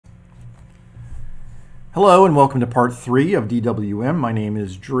Hello and welcome to part 3 of DWM. My name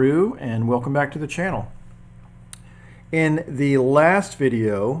is Drew and welcome back to the channel. In the last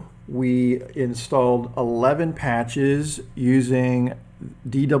video we installed 11 patches using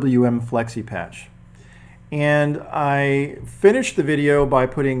dwm-flexipatch. And I finished the video by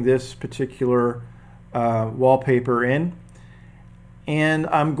putting this particular wallpaper in, and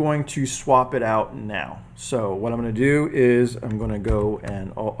I'm going to swap it out now. So what I'm going to do is I'm going to go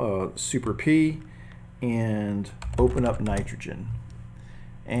and super P and open up nitrogen,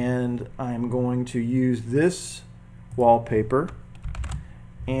 and I'm going to use this wallpaper,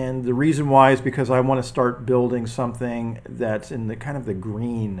 and the reason why is because I want to start building something that's in the kind of the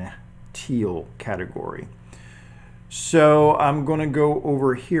green teal category. So I'm going to go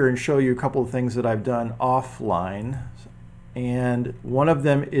over here and show you a couple of things that I've done offline, and one of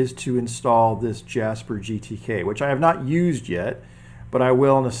them is to install this Jasper GTK, which I have not used yet, but I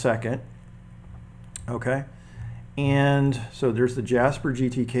will in a second. Okay, and so there's the Jasper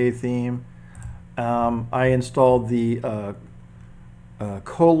GTK theme. I installed the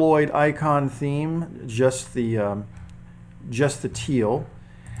colloid icon theme, just the teal,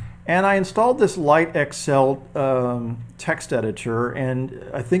 and I installed this Light Excel text editor, and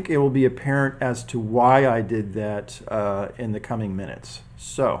I think it will be apparent as to why I did that in the coming minutes.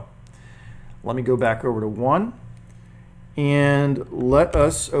 So let me go back over to 1 and let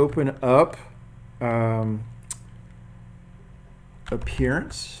us open up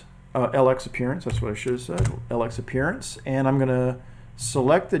appearance, LX appearance, that's what I should have said, LX appearance, and I'm going to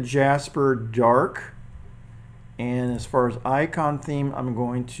select the Jasper dark, and as far as icon theme I'm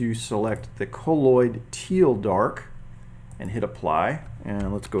going to select the colloid teal dark and hit apply,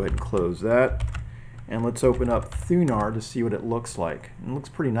 and let's go ahead and close that, and let's open up Thunar to see what it looks like. It looks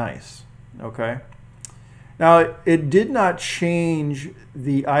pretty nice. Okay. Now, it did not change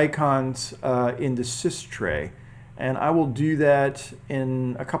the icons in the systray, and I will do that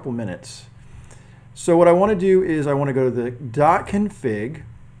in a couple minutes. So what I want to do is I want to go to the .config,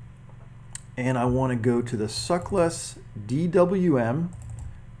 and I want to go to the suckless DWM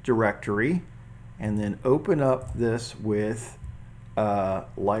directory, and then open up this with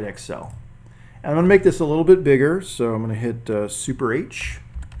Light Excel. And I'm going to make this a little bit bigger, so I'm going to hit Super H,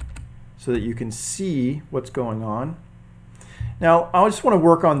 so that you can see what's going on. Now, I just want to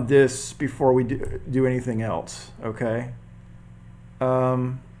work on this before we do anything else, okay?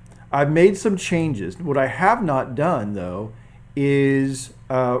 I've made some changes. What I have not done, though, is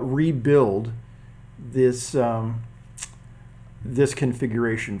rebuild this, this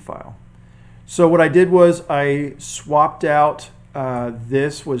configuration file. So what I did was I swapped out,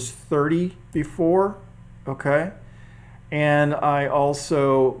 this was 30 before, okay? And I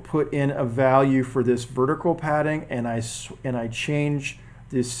also put in a value for this vertical padding, and I changed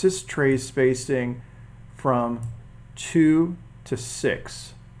the systray spacing from 2 to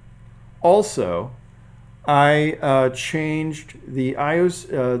 6. Also, I changed the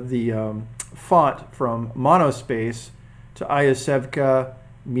font from monospace to Iosevka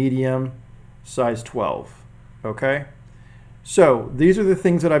medium size 12. Okay, so these are the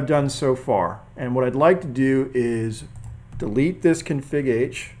things that I've done so far, and what I'd like to do is delete this config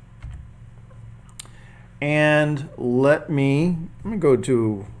H, and let me go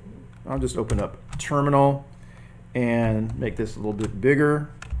to, I'll just open up terminal and make this a little bit bigger,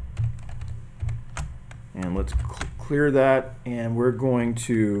 and let's clear that, and we're going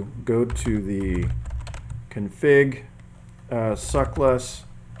to go to the config suckless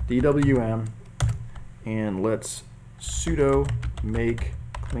DWM, and let's sudo make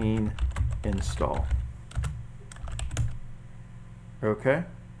clean install. Okay,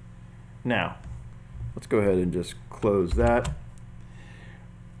 now let's go ahead and just close that,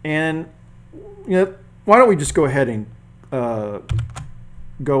 and why don't we just go ahead and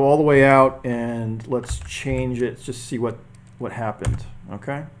go all the way out, and let's change it, just see what happened.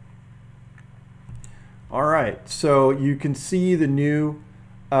 Okay, all right, so you can see the new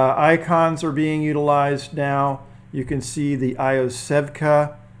icons are being utilized now. You can see the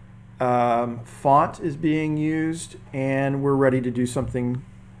Iosevka font is being used, and we're ready to do something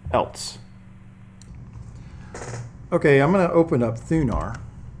else. Okay, I'm going to open up Thunar,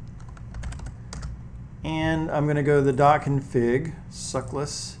 and I'm going to go to the .config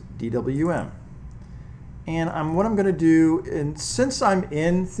suckless DWM, and what I'm going to do, and since I'm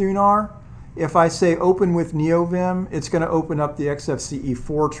in Thunar, if I say open with NeoVim, it's going to open up the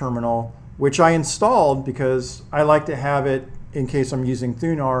XFCE4 terminal, which I installed because I like to have it in case I'm using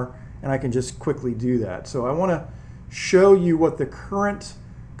Thunar, and I can just quickly do that. So I want to show you what the current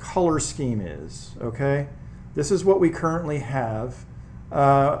color scheme is, okay? This is what we currently have.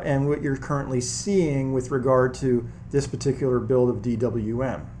 and what you're currently seeing with regard to this particular build of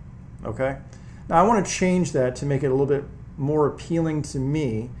DWM. Okay? Now I want to change that to make it a little bit more appealing to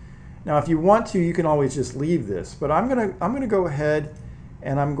me. Now if you want to, you can always just leave this, but I'm gonna go ahead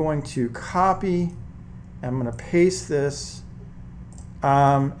and I'm going to copy, I'm going to paste this,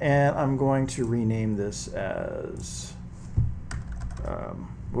 and I'm going to rename this as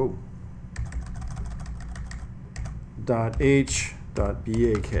 .h.bak.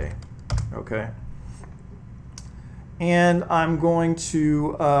 Okay. And I'm going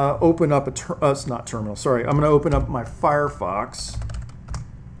to open up it's not terminal, sorry. I'm going to open up my Firefox.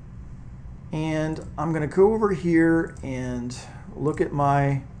 And I'm going to go over here and look at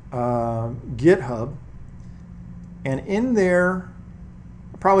my GitHub. And in there,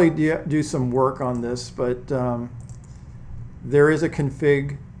 I'll probably do some work on this, but there is a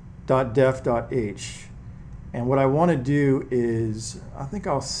config.def.h. And what I want to do is, I think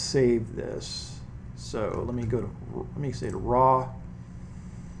I'll save this. So let me say to raw.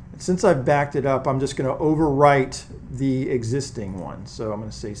 And since I've backed it up, I'm just going to overwrite the existing one. So I'm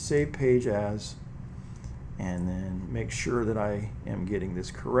going to say save page as, and then make sure that I am getting this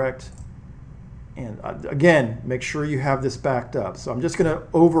correct. And again, make sure you have this backed up. So I'm just going to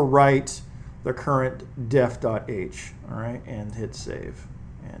overwrite the current def.h, all right, and hit save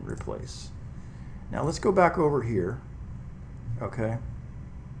and replace. Now let's go back over here, okay?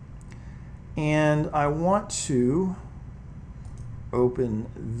 And I want to open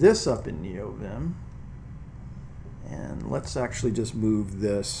this up in NeoVim, and let's actually just move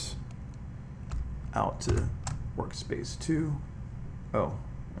this out to workspace 2. Oh,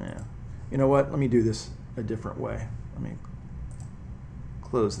 yeah. You know what? Let me do this a different way. Let me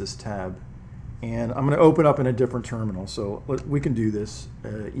close this tab, and I'm going to open up in a different terminal. So we can do this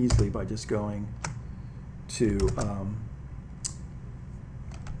easily by just going to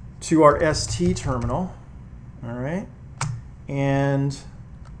our ST terminal, all right, and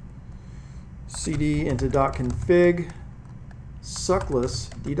cd into .config suckless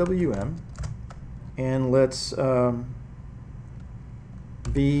DWM, and let's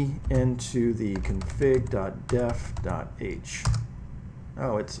v into the config.def.h.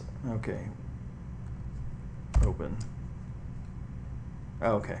 Oh, it's okay. Open.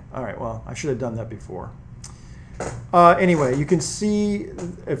 Oh, okay. All right. Well, I should have done that before. Anyway, you can see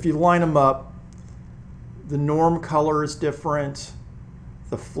if you line them up, the norm color is different,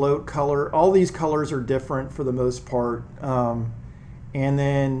 the float color, all these colors are different for the most part. And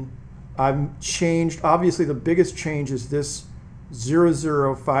then I've changed, obviously the biggest change is this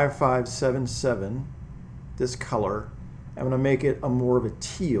 005577, this color. I'm going to make it a more of a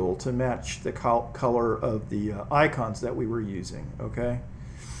teal to match the color of the icons that we were using, okay?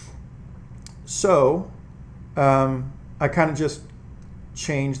 So I kind of just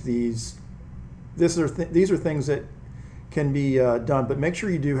changed these. These are things that can be done, but make sure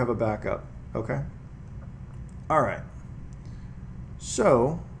you do have a backup, okay? All right.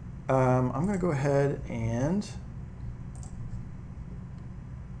 So I'm going to go ahead and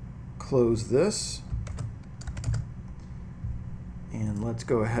close this. And let's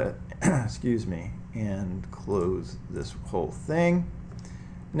go ahead, excuse me, and close this whole thing.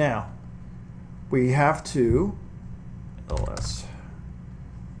 Now, we have to,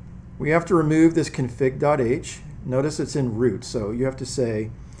 we have to remove this config.h. Notice it's in root, so you have to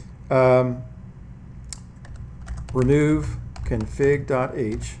say remove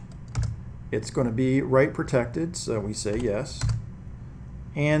config.h. It's going to be write protected, so we say yes.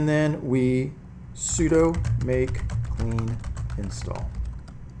 And then we sudo make clean install.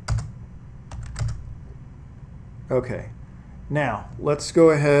 Okay, now let's go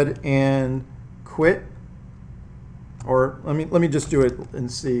ahead and quit, or let me just do it and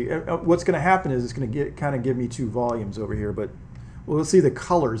see. What's going to happen is it's going to kind of give me two volumes over here, but we'll see the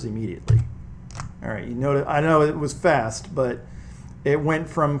colors immediately. All right, you notice, I know it was fast, but it went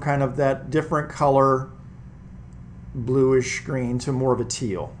from kind of that different color, bluish green, to more of a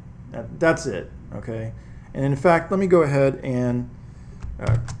teal. That's it, okay? And in fact, let me go ahead and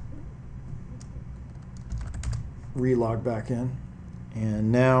relog back in.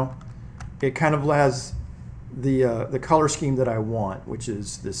 And now it kind of has the color scheme that I want, which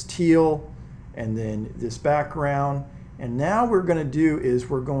is this teal and then this background. And now what we're going to do is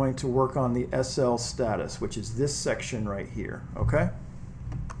we're going to work on the SL status, which is this section right here, okay?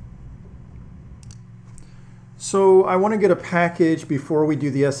 So I want to get a package before we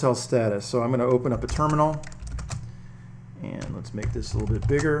do the SL status. So I'm going to open up a terminal, and let's make this a little bit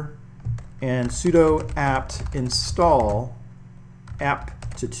bigger, and sudo apt install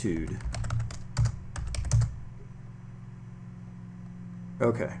aptitude.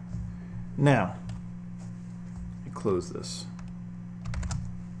 Okay. Now, let me close this.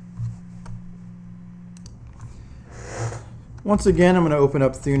 Once again, I'm going to open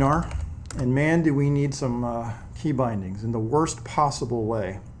up Thunar, and man, do we need some key bindings in the worst possible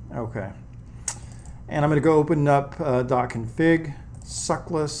way. Okay. And I'm going to go open up .config,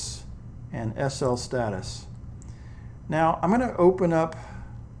 suckless, and SLSTATUS. Now, I'm going to open up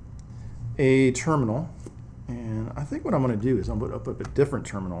a terminal, and I think what I'm going to do is I'm going to open up a different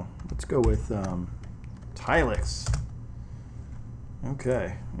terminal. Let's go with Tilix.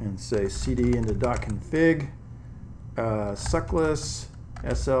 Okay, and say cd into .config, suckless,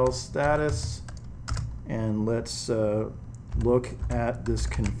 SLSTATUS, and let's look at this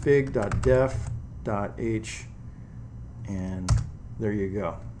config.def.h, and there you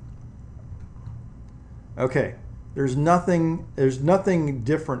go. Okay, there's nothing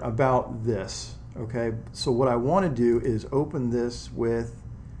different about this. Okay, so what I want to do is open this with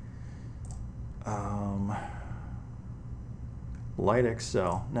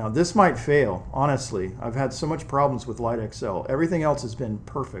LightXL. Now this might fail, honestly. I've had so much problems with LightXL. Everything else has been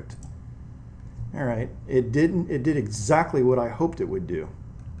perfect. All right, it did exactly what I hoped it would do.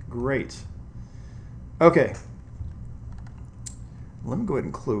 Great. Okay. Let me go ahead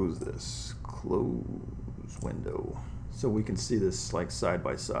and close this. Close window so we can see this like side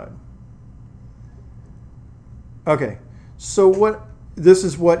by side. Okay. So this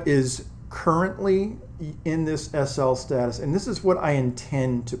is what is currently in this SLSTATUS, and this is what I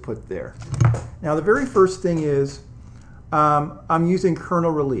intend to put there. Now the very first thing is I'm using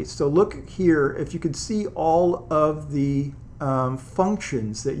kernel release. So look here, if you could see all of the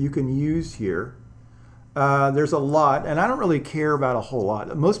functions that you can use here. There's a lot, and I don't really care about a whole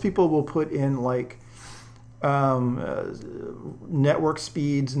lot. Most people will put in like network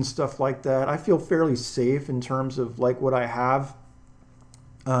speeds and stuff like that. I feel fairly safe in terms of like what I have.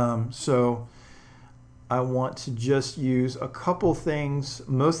 So I want to just use a couple things.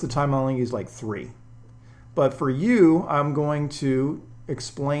 Most of the time I only use like 3. But for you, I'm going to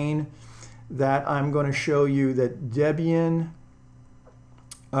explain that I'm going to show you that Debian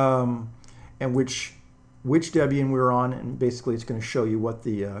and which Debian we're on, and basically it's going to show you what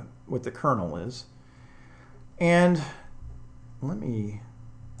the kernel is. And there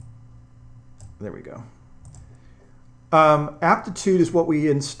we go. Aptitude is what we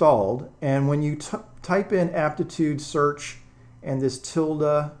installed, and when you type in aptitude search and this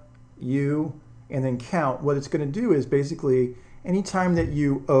tilde u and then count, what it's going to do is basically anytime that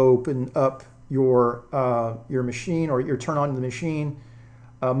you open up your machine or you turn on the machine,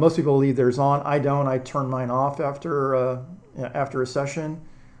 most people leave theirs on. I don't. I turn mine off after a session.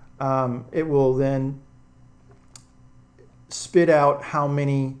 It will then spit out how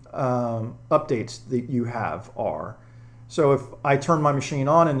many updates that you have are. So if I turn my machine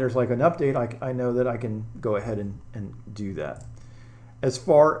on and there's like an update, I know that I can go ahead and do that. As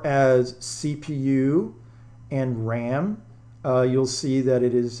far as CPU and RAM, you'll see that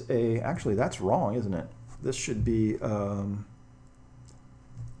it is actually that's wrong, isn't it? This should be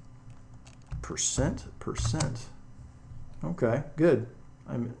percent. Okay, good.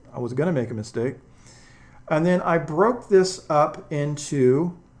 I was going to make a mistake. And then I broke this up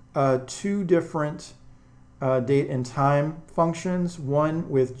into 2 different date and time functions, one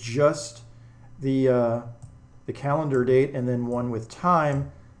with just the calendar date and then one with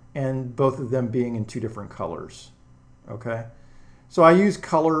time, and both of them being in 2 different colors. Okay, so I use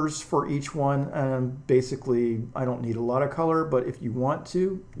colors for each one, and basically I don't need a lot of color, but if you want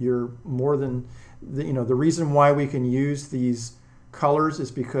to, you're more than the reason why we can use these colors is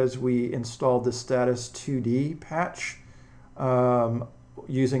because we installed the status 2D patch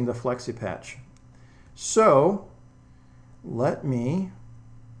using the flexipatch. So let me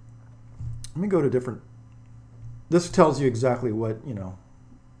go to different. This tells you exactly what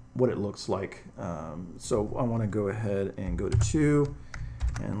what it looks like. So I want to go ahead and go to 2,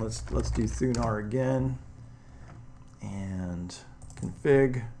 and let's do Thunar again, and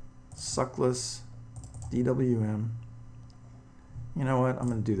config suckless dwm. You know what? I'm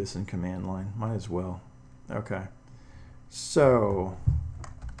going to do this in command line. Might as well. Okay. So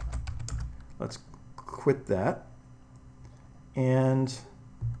let's quit that, and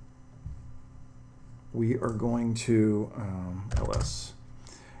we are going to ls.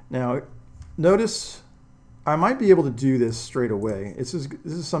 Now notice I might be able to do this straight away. This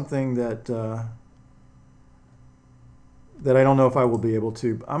is something that that I don't know if I will be able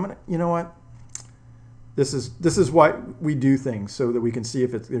to. I'm gonna, you know what? This is why we do things, so that we can see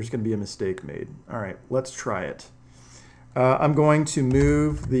if there's going to be a mistake made. All right, let's try it. I'm going to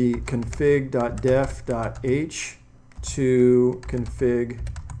move the config.def.h to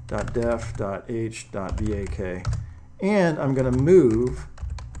config.def.h.bak. And I'm going to move,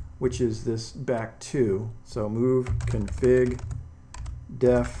 which is this back to. So move config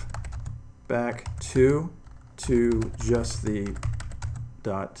def back to just the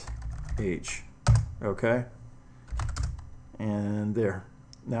 .h. Okay? And there.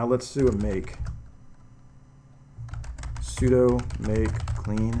 Now let's do a make. Sudo make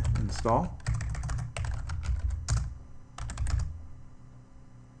clean install.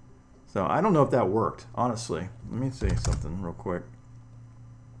 So I don't know if that worked, honestly. Let me see something real quick.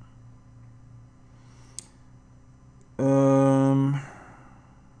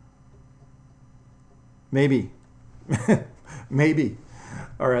 Maybe. Maybe.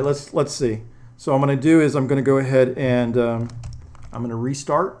 All right, let's see. So what I'm going to do is I'm going to go ahead and I'm going to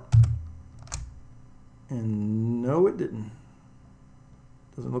restart. And no, it didn't.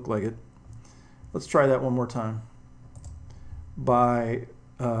 Doesn't look like it. Let's try that one more time by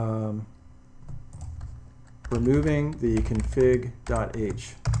removing the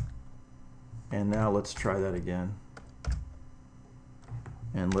config.h. And now let's try that again.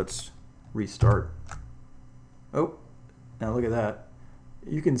 And let's restart. Oh, now look at that.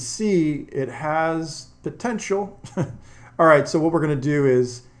 You can see it has potential. All right, so what we're going to do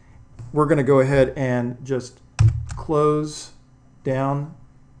is we're going to go ahead and just close down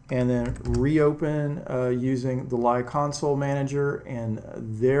and then reopen using the live console manager, and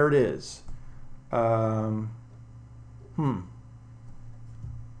there it is. I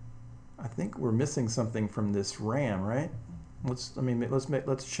think we're missing something from this RAM, right? Let's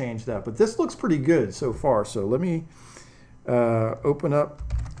change that. But this looks pretty good so far. So let me open up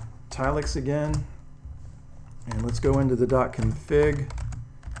Tilix again, and let's go into the .config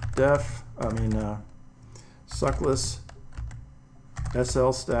suckless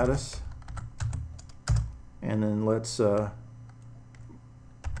SL status, and then let's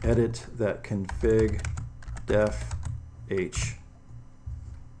edit that config def h.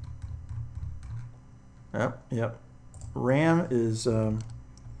 Yep. RAM is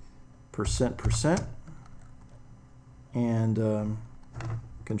 %%, and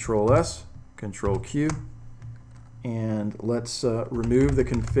Control S, Control Q, and let's remove the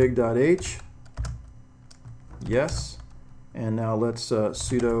config.h. Yes. And now let's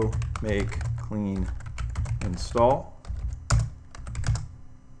sudo make clean install.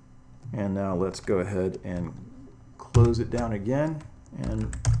 And now let's go ahead and close it down again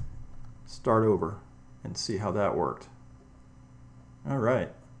and start over and see how that worked. All right.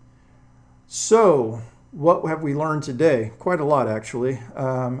 So what have we learned today? Quite a lot, actually.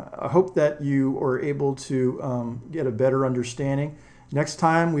 I hope that you are able to get a better understanding. Next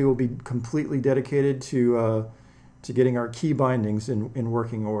time we will be completely dedicated to getting our key bindings in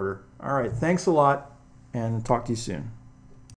working order. All right, thanks a lot, and talk to you soon.